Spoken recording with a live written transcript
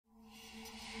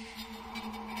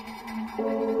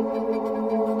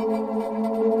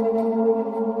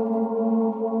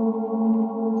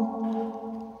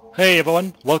Hey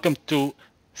everyone, welcome to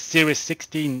Series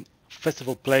 16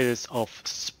 Festival Playlist of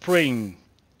Spring.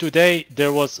 Today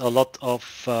there was a lot of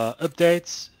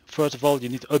updates. First of all, you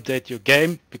need to update your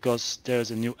game because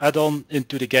there's a new add-on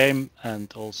into the game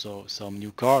and also some new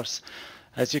cars.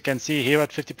 As you can see here at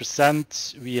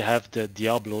 50% we have the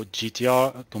Diablo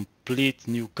GTR, a complete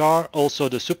new car. Also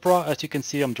the Supra, as you can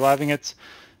see I'm driving it,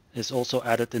 is also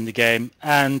added in the game,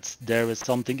 and there is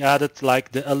something added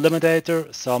like the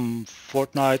Eliminator, some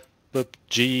Fortnite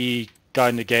PUBG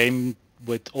kind of game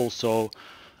with also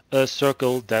a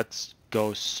circle that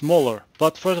goes smaller.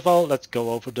 But first of all, let's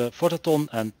go over the Forzathon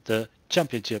and the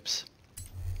championships.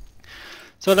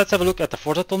 So let's have a look at the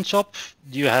Forzathon shop.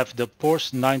 You have the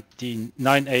Porsche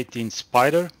 918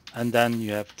 Spider, and then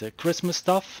you have the Christmas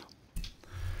stuff.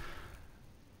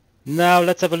 Now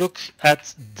let's have a look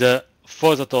at the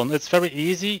Forzathon. It's very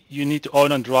easy. You need to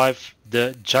own and drive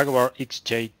the Jaguar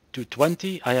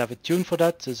XJ220. I have a tune for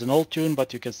that. It's an old tune,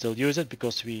 but you can still use it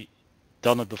because we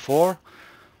done it before.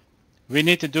 We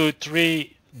need to do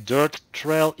 3 dirt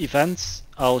trail events.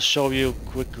 I'll show you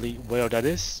quickly where that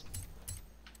is.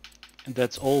 And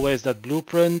that's always that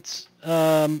blueprint.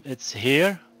 It's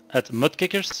here at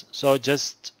Mudkickers. So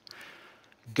just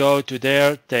go to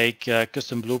there, take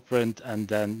custom blueprint, and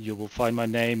then you will find my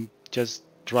name. Just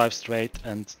drive straight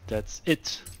and that's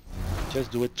it.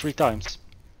 Just do it 3 times.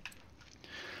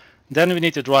 Then we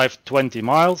need to drive 20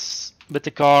 miles with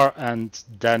the car, and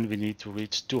then we need to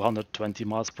reach 220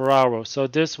 miles per hour. So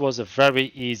this was a very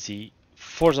easy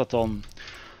Forzathon.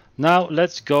 Now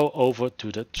let's go over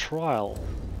to the trial.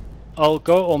 I'll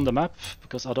go on the map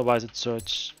because otherwise it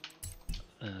searches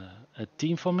a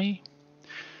team for me.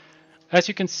 As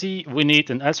you can see, we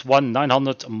need an S1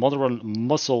 900 modern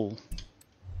muscle.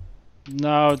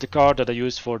 Now the car that I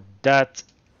use for that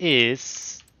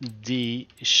is the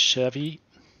Chevy.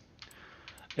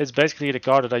 It's basically the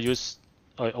car that I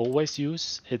always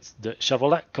use. It's the Chevy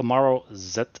Camaro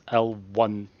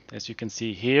ZL1, as you can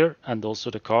see here, and also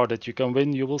the car that you can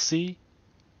win, you will see.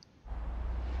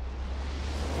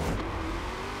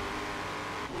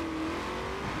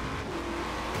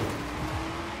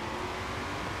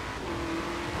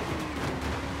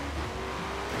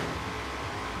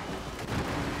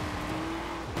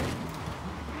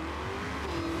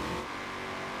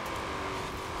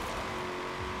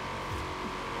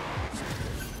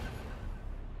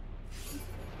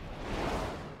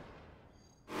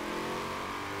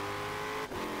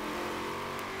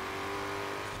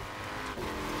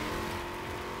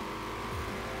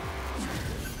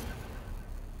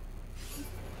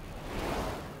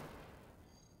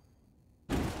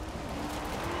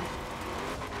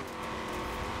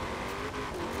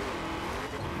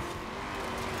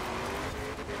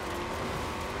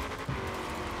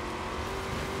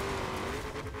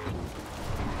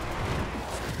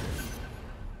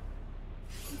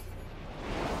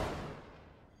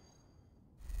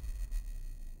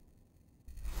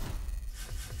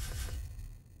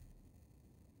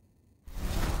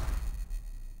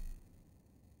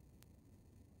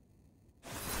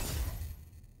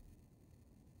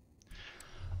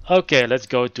 Okay, let's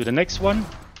go to the next one.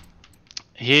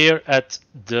 Here at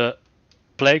the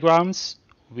playgrounds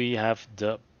we have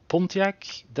the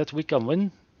Pontiac that we can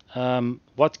win.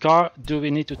 What car do we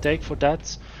need to take for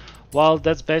that? Well,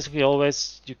 that's basically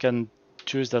always, you can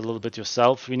choose that a little bit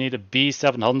yourself. We need a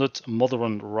B700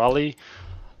 modern rally.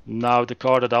 Now the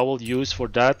car that I will use for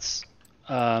that,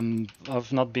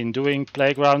 I've not been doing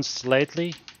playgrounds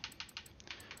lately,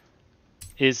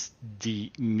 is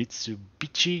the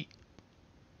Mitsubishi.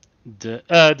 The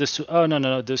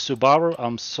Subaru,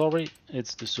 I'm sorry,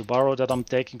 it's the Subaru that I'm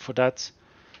taking for that.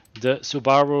 The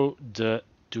Subaru, the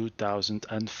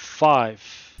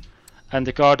 2005. And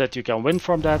the car that you can win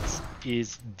from that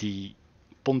is the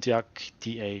Pontiac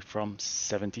T from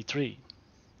 73.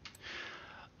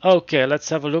 Okay, let's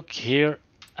have a look here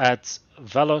at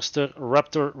Velorster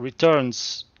Raptor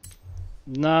returns.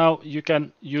 Now you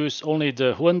can use only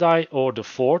the Hyundai or the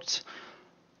Ford.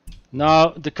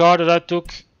 Now the car that I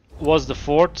took was the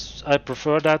Ford. I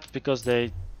prefer that because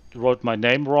they wrote my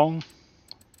name wrong,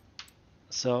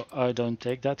 so I don't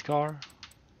take that car.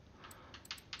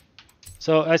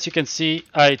 So as you can see,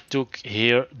 I took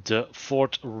here the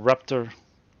Ford Raptor,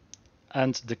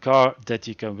 and the car that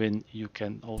you can win you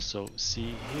can also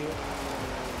see here.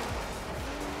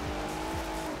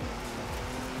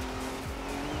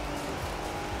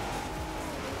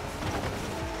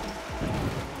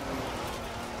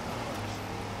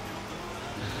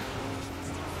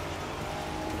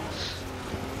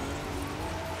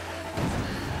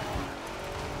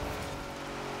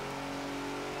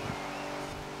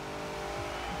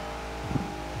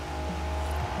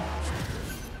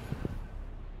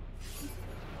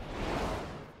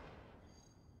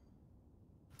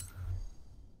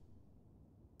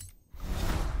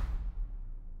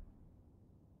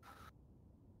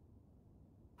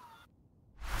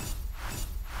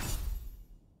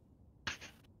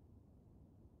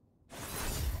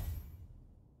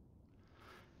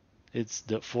 It's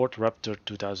the Ford Raptor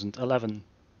 2011.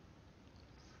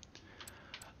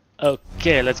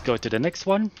 Okay, let's go to the next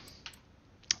one.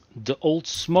 The Old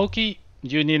Smokey.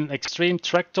 You need an extreme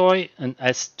track toy, an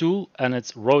S2, and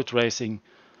it's road racing.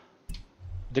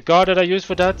 The car that I use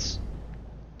for that,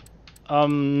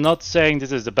 I'm not saying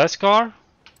this is the best car,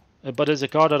 but it's a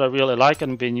car that I really like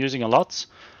and been using a lot.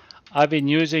 I've been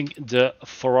using the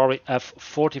Ferrari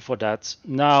F40 for that.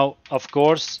 Now, of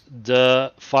course,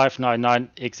 the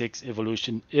 599XX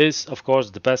Evolution is, of course,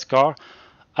 the best car.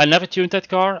 I never tuned that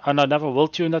car, and I never will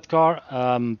tune that car.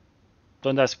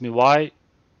 Don't ask me why,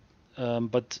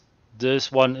 but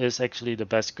this one is actually the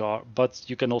best car. But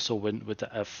you can also win with the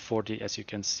F40, as you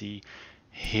can see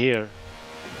here.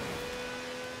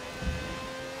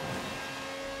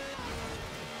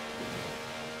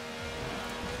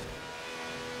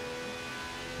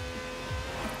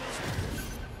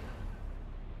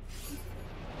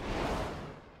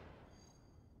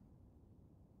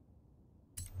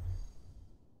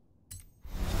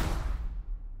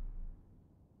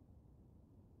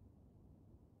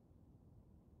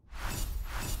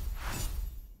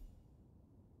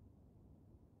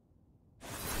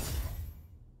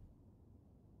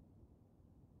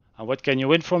 And what can you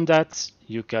win from that?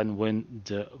 You can win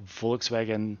the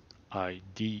Volkswagen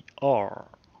IDR.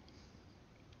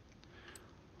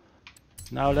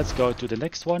 Now let's go to the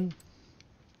next one.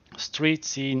 Street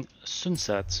Scene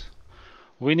Sunset.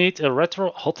 We need a retro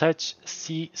hot hatch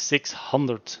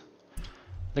C600.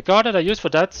 The car that I use for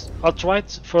that, I'll try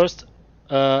it first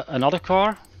another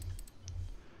car.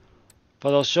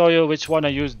 But I'll show you which one I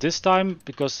use this time,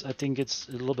 because I think it's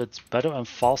a little bit better and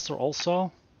faster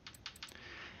also.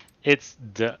 It's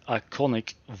the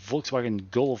iconic Volkswagen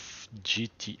Golf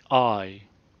GTI.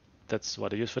 That's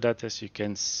what I use for that, as you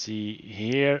can see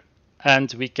here.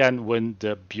 And we can win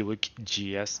the Buick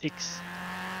GSX.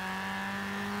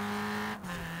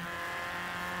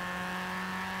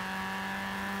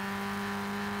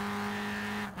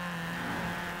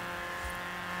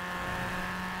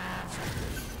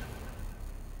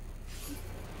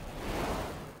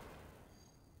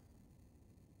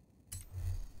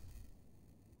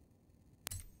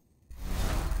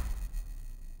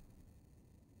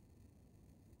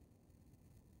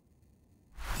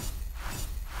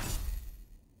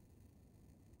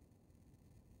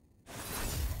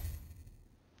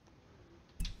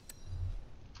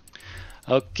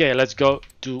 Okay, let's go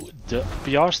to the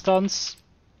PR stunts.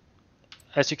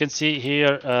 As you can see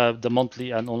here, the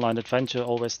monthly and online adventure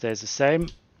always stays the same.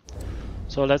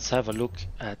 So let's have a look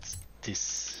at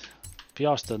this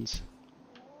PR stunts.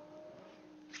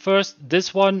 First,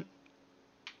 this one,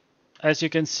 as you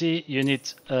can see, you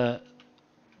need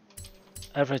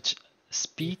average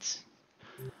speed.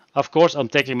 Of course, I'm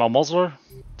taking my Mosler.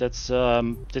 That's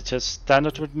just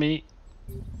standard with me.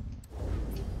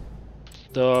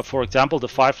 For example, the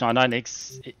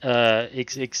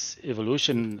 599XX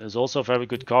Evolution is also a very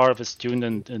good car if it's tuned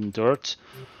in dirt.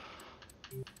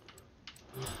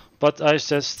 But I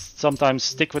just sometimes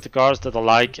stick with the cars that I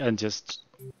like and just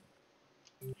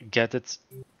get it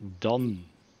done.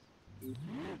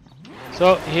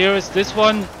 So here is this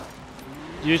one.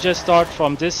 You just start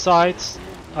from this side.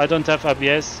 I don't have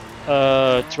ABS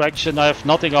traction. I have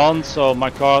nothing on, so my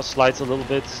car slides a little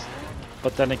bit.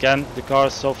 But then again, the car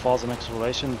is so fast in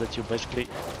acceleration that you basically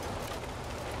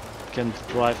can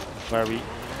drive very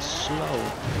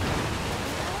slow.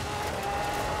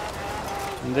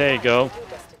 And there you go.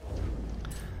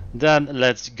 Then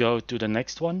let's go to the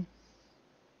next one.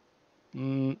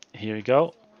 Here you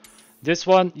go. This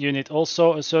one, you need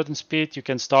also a certain speed. You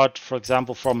can start, for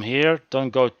example, from here. Don't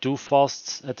go too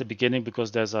fast at the beginning because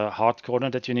there's a hard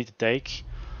corner that you need to take.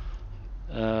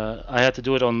 I had to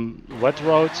do it on wet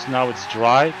roads, now it's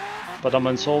dry, but I'm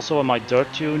also on my dirt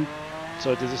tune,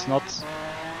 so this is not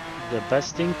the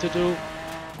best thing to do,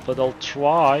 but I'll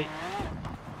try.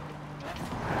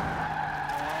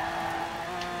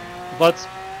 But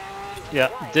yeah,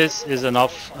 this is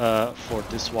enough for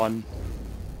this one.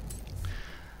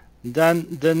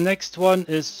 Then the next one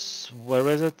is, where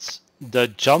is it? The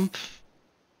jump.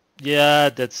 Yeah,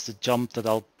 that's the jump that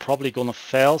I'll probably gonna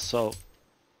fail, so.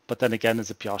 But then again, it's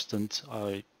a PR stunt.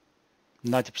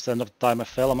 90% of the time I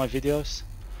fail on my videos.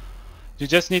 You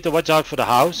just need to watch out for the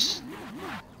house.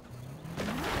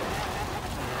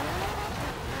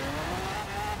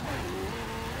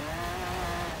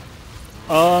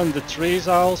 And the trees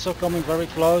are also coming very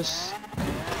close.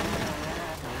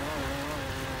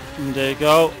 And there you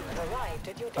go.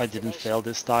 I didn't fail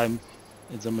this time.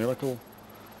 It's a miracle.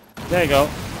 There you go.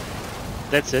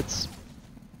 That's it.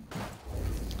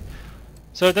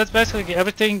 So that's basically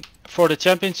everything for the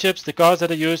championships, the cars that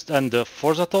I used, and the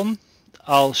Forzathon.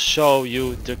 I'll show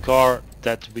you the car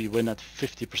that we win at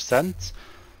 50%,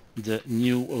 the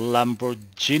new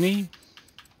Lamborghini.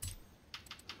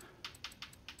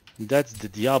 That's the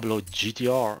Diablo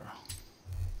GTR.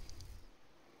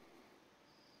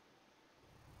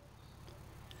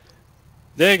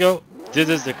 There you go. This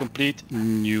is the complete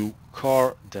new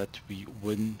car that we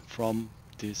win from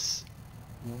this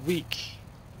week.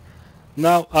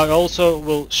 Now I also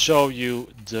will show you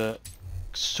the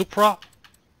Supra.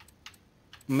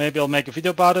 Maybe I'll make a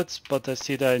video about it, but I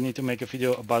see that I need to make a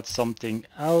video about something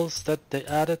else that they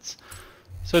added.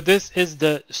 So this is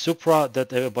the Supra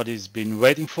that everybody's been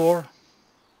waiting for.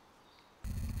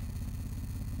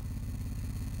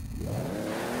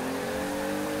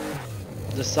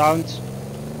 The sounds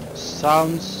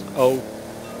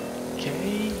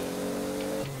okay,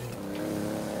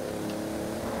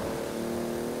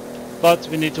 but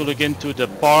we need to look into the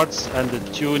parts and the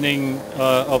tuning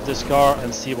of this car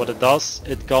and see what it does.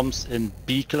 It comes in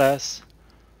B class,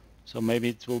 so maybe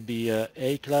it will be a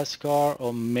A class car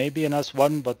or maybe an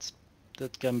S1, but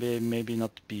that can be maybe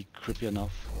not be creepy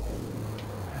enough.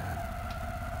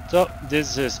 So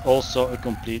this is also a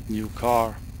complete new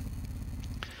car.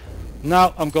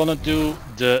 Now I'm gonna do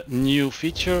the new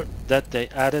feature that they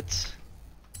added.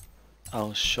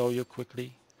 I'll show you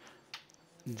quickly.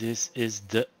 This is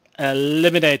the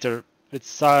Eliminator.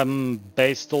 It's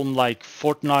based on like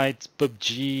Fortnite,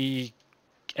 PUBG,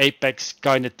 Apex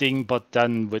kind of thing, but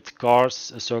then with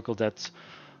cars, a circle that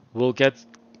will get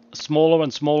smaller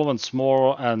and smaller and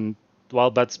smaller, and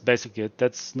well, that's basically it.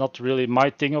 That's not really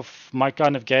my thing of my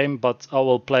kind of game, but I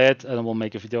will play it and I will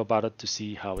make a video about it to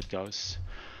see how it goes.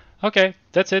 Okay,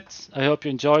 that's it. I hope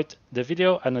you enjoyed the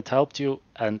video and it helped you,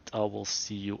 and I will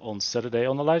see you on Saturday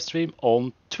on the live stream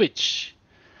on Twitch.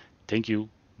 Thank you.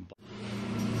 Bye.